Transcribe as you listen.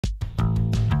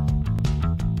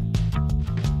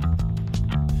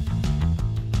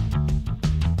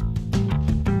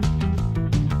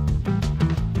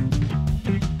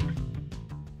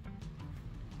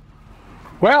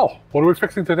Well, what are we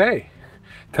fixing today?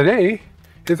 Today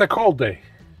is a cold day.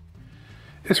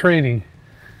 It's raining.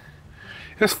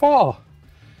 It's fall.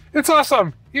 It's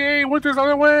awesome. Yay, winter's on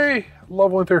the way.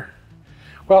 Love winter.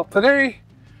 Well, today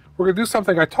we're going to do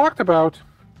something I talked about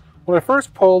when I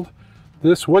first pulled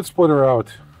this wood splitter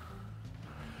out.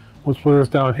 Wood splitter's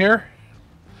down here.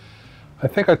 I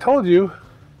think I told you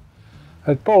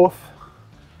that both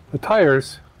the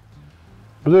tires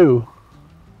blew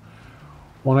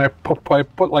when I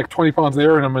put like 20 pounds of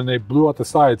air in them, and they blew out the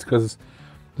sides because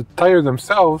the tires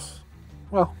themselves,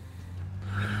 well,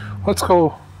 let's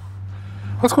go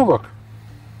look.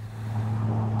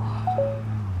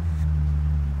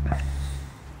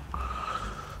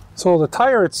 So the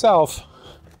tire itself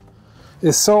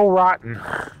is so rotten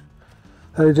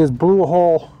that it just blew a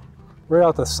hole right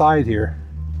out the side here.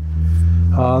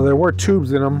 There were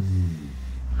tubes in them.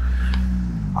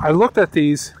 I looked at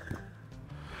these.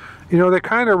 You know, they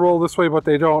kind of roll this way, but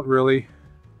they don't really.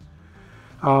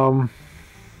 I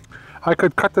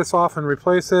could cut this off and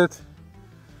replace it.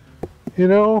 You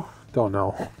know, don't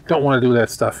know. Don't want to do that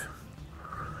stuff.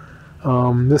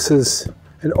 This is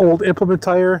an old implement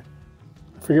tire.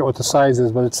 I forget what the size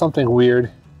is, but it's something weird.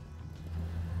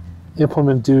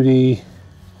 Implement duty.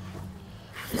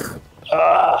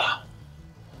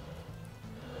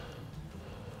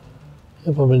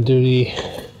 Implement duty.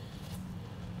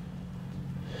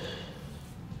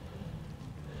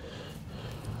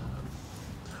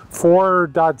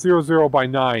 4.00 by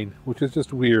 9, which is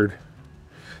just weird.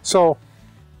 So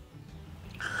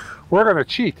we're gonna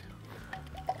cheat.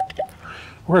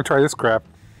 We're gonna try this crap.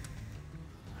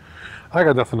 I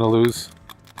got nothing to lose.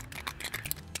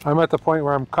 I'm at the point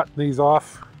where I'm cutting these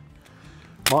off,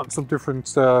 mounting some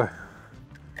different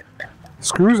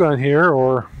screws on here,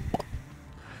 or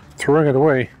throwing it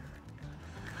away.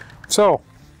 So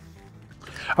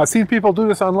I've seen people do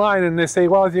this online, and they say,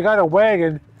 well, if you got a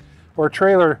wagon or a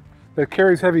trailer that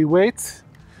carries heavy weights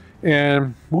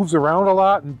and moves around a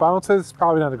lot and bounces,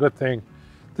 probably not a good thing.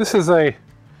 This is I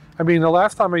mean, the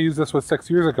last time I used this was 6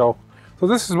 years ago, so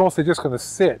this is mostly just going to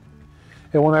sit.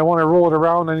 And when I want to roll it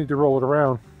around, I need to roll it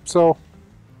around. So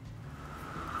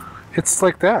it's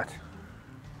like that.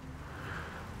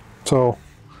 So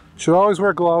should always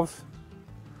wear gloves.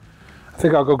 I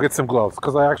think I'll go get some gloves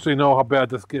because I actually know how bad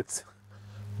this gets.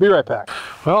 Be right back.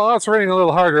 Well, now it's raining a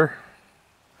little harder.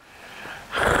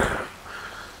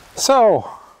 So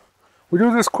we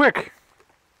do this quick.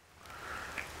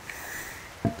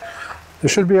 There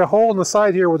should be a hole in the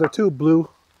side here where the tube blew.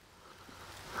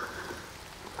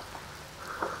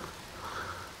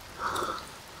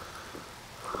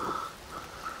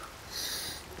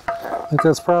 I think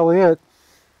that's probably it.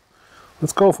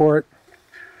 Let's go for it.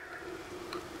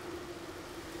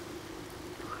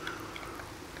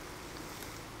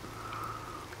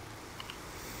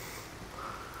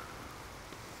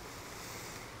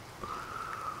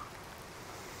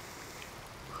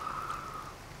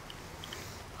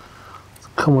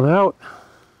 Coming out.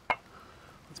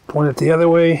 Let's point it the other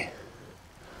way.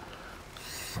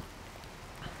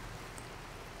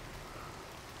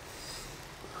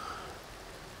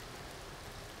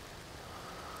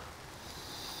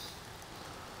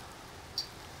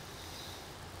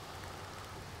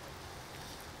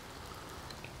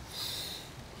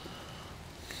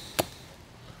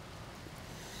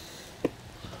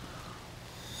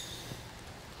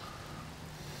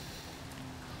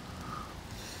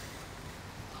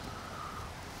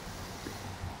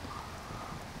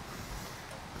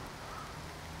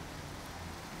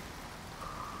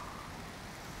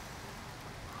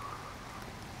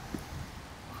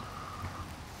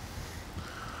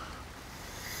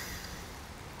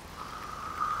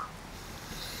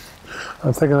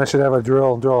 I'm thinking I should have a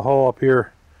drill a hole up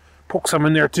here. Poke some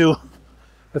in there too.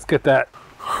 Let's get that.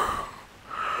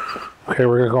 Okay,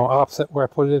 we're gonna go opposite where I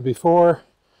put it in before.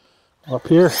 Up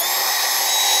here. So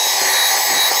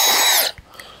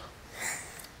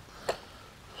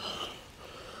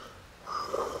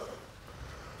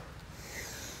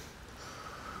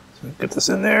get this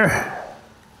in there.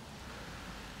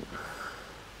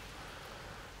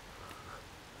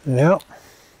 Yep.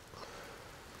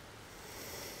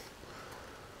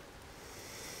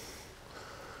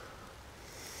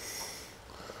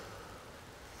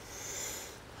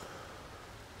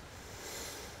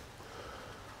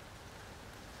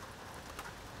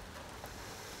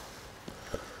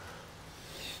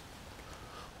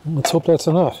 Let's hope that's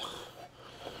enough.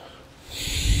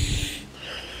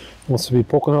 Wants to be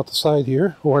poking out the side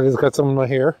here. Oh, I just got some in my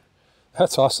hair.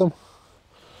 That's awesome.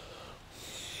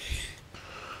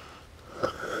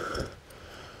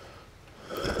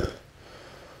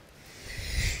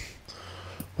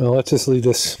 Well, let's just leave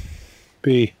this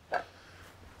be.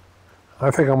 I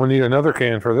think I'm going to need another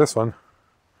can for this one.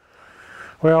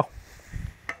 Well,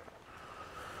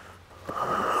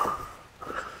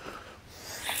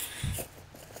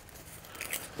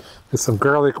 get some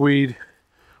garlic weed,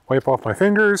 wipe off my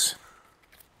fingers.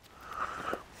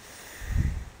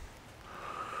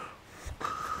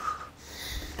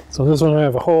 So this one I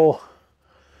have a hole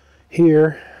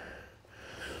here.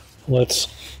 Let's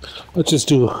just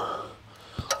do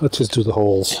the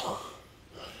holes.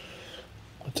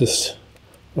 Put this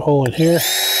hole in here.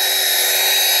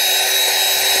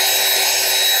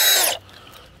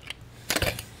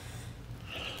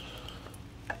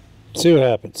 See what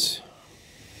happens.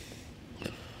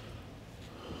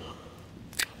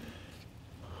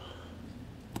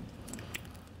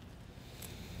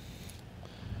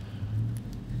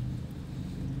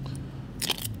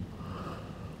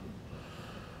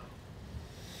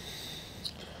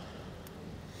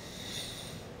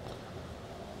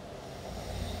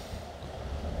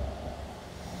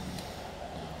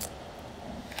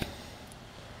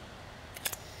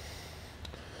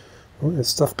 Oh, there's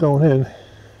stuff going in.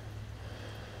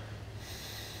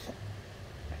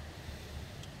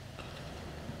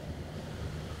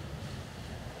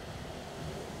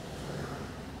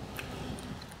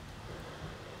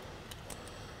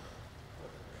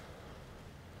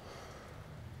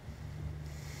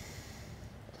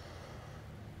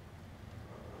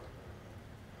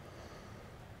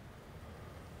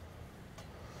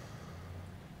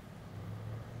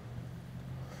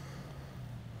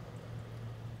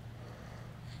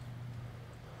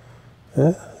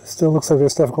 Yeah, it still looks like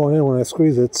there's stuff going in when I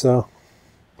squeeze it, so.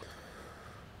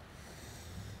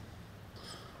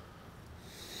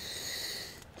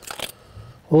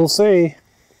 We'll see.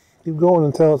 Keep going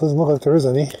until it doesn't look like there is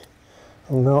any.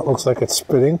 And now it looks like it's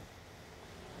spitting.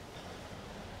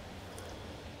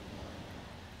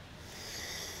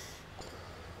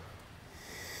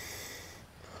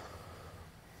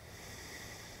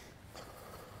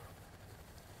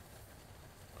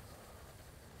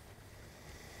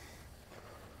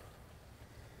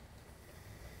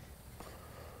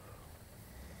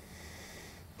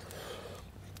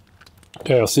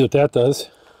 Okay, I'll see what that does.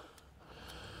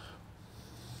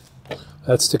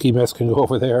 That sticky mess can go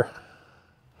over there.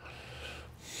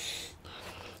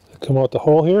 Come out the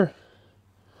hole here.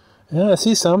 Yeah, I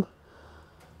see some.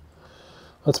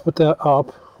 Let's put that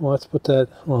up. Well, let's put that.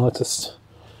 Well, let's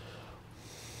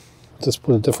just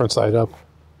put a different side up.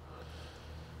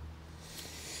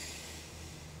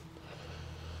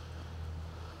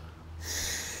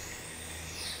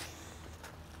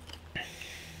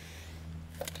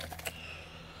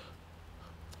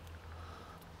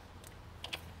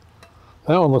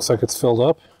 That one looks like it's filled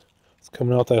up. It's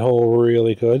coming out that hole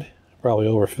really good. Probably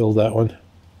overfilled that one.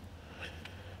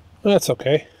 That's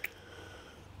okay.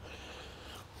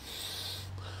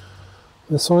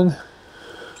 This one.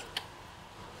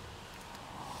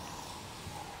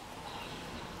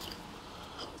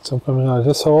 Some coming out of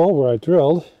this hole where I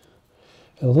drilled.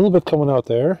 And a little bit coming out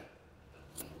there.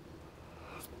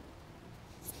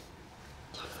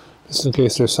 Just in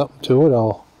case there's something to it,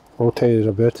 I'll rotate it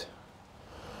a bit.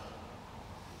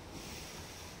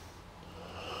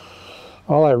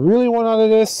 All I really want out of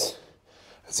this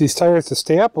is these tires to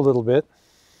stay up a little bit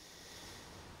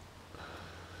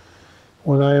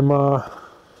when I'm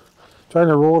trying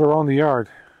to roll it around the yard.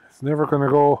 It's never going to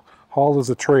go hauled as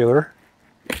a trailer,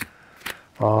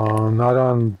 not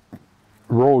on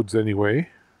roads anyway.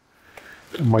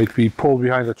 It might be pulled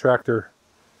behind a tractor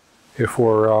if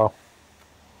we're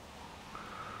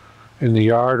in the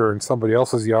yard or in somebody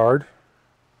else's yard.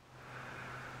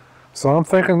 So I'm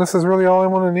thinking this is really all I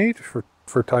want to need for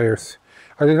tires.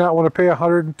 I did not want to pay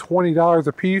 $120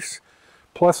 a piece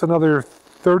plus another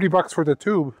 30 bucks for the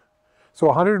tube. So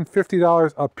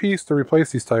 $150 a piece to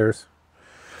replace these tires.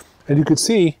 And you can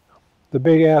see the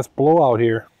big ass blowout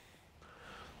here.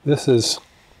 This is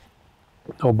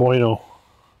no bueno.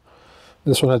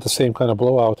 This one had the same kind of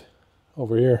blowout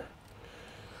over here.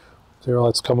 See all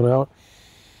that's coming out?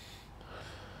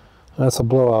 That's a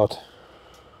blowout.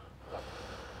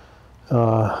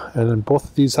 And then both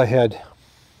of these I had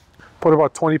put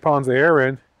about 20 pounds of air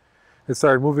in and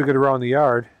started moving it around the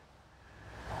yard.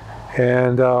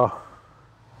 And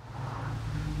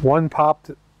one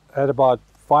popped at about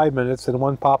 5 minutes and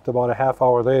one popped about a half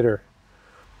hour later.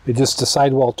 It just, the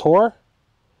sidewall tore,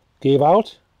 gave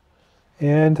out,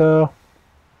 and the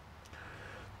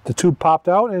tube popped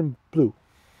out and blew.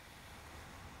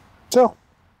 So,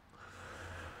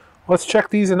 let's check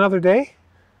these another day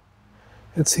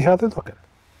and see how they're looking.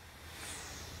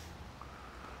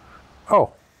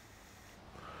 Oh,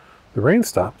 The rain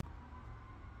stopped.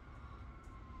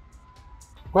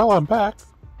 Well, I'm back.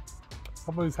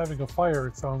 Somebody's having a fire,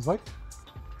 it sounds like.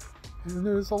 And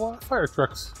there's a lot of fire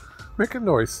trucks making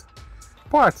noise.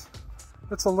 But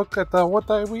let's look at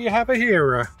what we have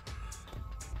here.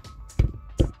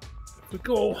 If we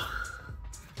go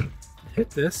hit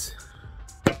this,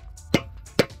 guess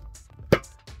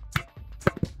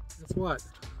what?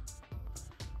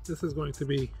 This is going to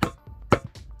be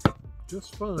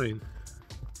just fine.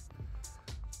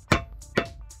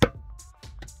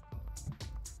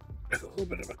 There's a little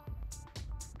bit of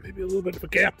maybe a little bit of a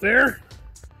gap there.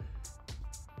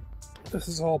 This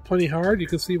is all plenty hard. You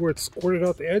can see where it's squirted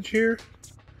out the edge here.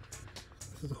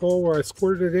 This is the hole where I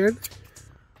squirted it in.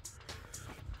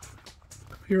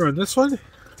 Here on this one,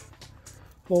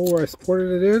 hole where I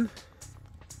squirted it in.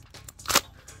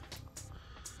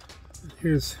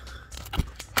 Here's,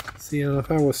 see,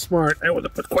 if I was smart, I would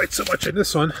have put quite so much in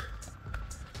this one.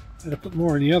 I'd have put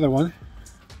more in the other one.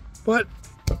 But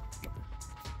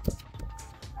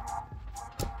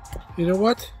you know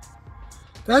what?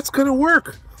 That's gonna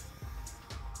work.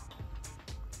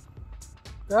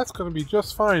 That's gonna be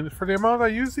just fine. For the amount I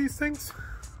use these things,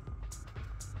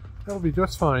 that'll be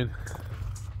just fine.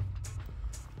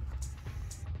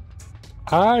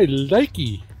 I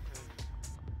likey.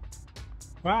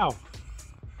 Wow.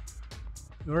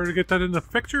 In order to get that in the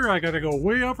picture, I gotta go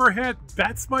way overhead.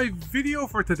 That's my video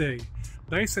for today.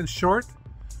 Nice and short,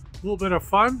 a little bit of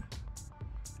fun,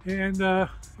 and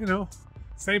you know,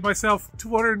 save myself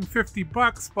 250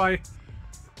 bucks by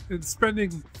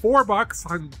spending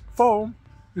 $4 on foam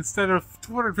instead of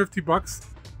 250 bucks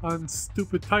on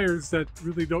stupid tires that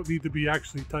really don't need to be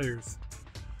actually tires.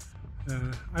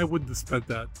 I wouldn't have spent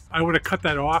that. I would have cut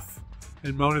that off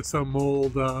and mounted some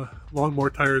old lawnmower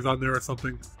tires on there or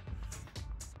something.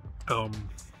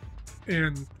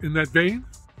 And in that vein,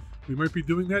 we might be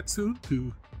doing that soon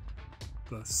to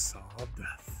the saw of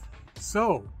death.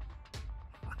 So,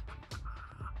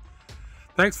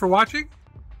 thanks for watching.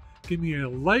 Give me a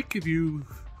like if you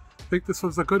think this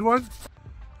was a good one.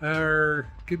 Or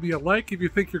give me a like if you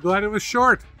think you're glad it was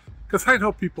short. Because I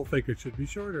know people think it should be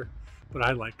shorter. But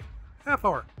I like half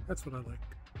hour. That's what I like.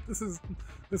 This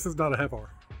is not a half hour.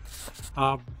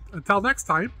 Until next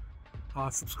time,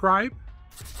 subscribe.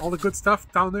 All the good stuff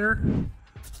down there.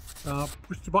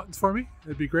 Push the buttons for me.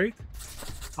 It'd be great.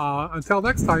 Until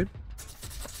next time,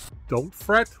 don't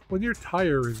fret when your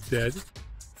tire is dead.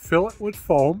 Fill it with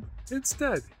foam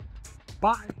instead.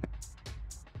 Bye.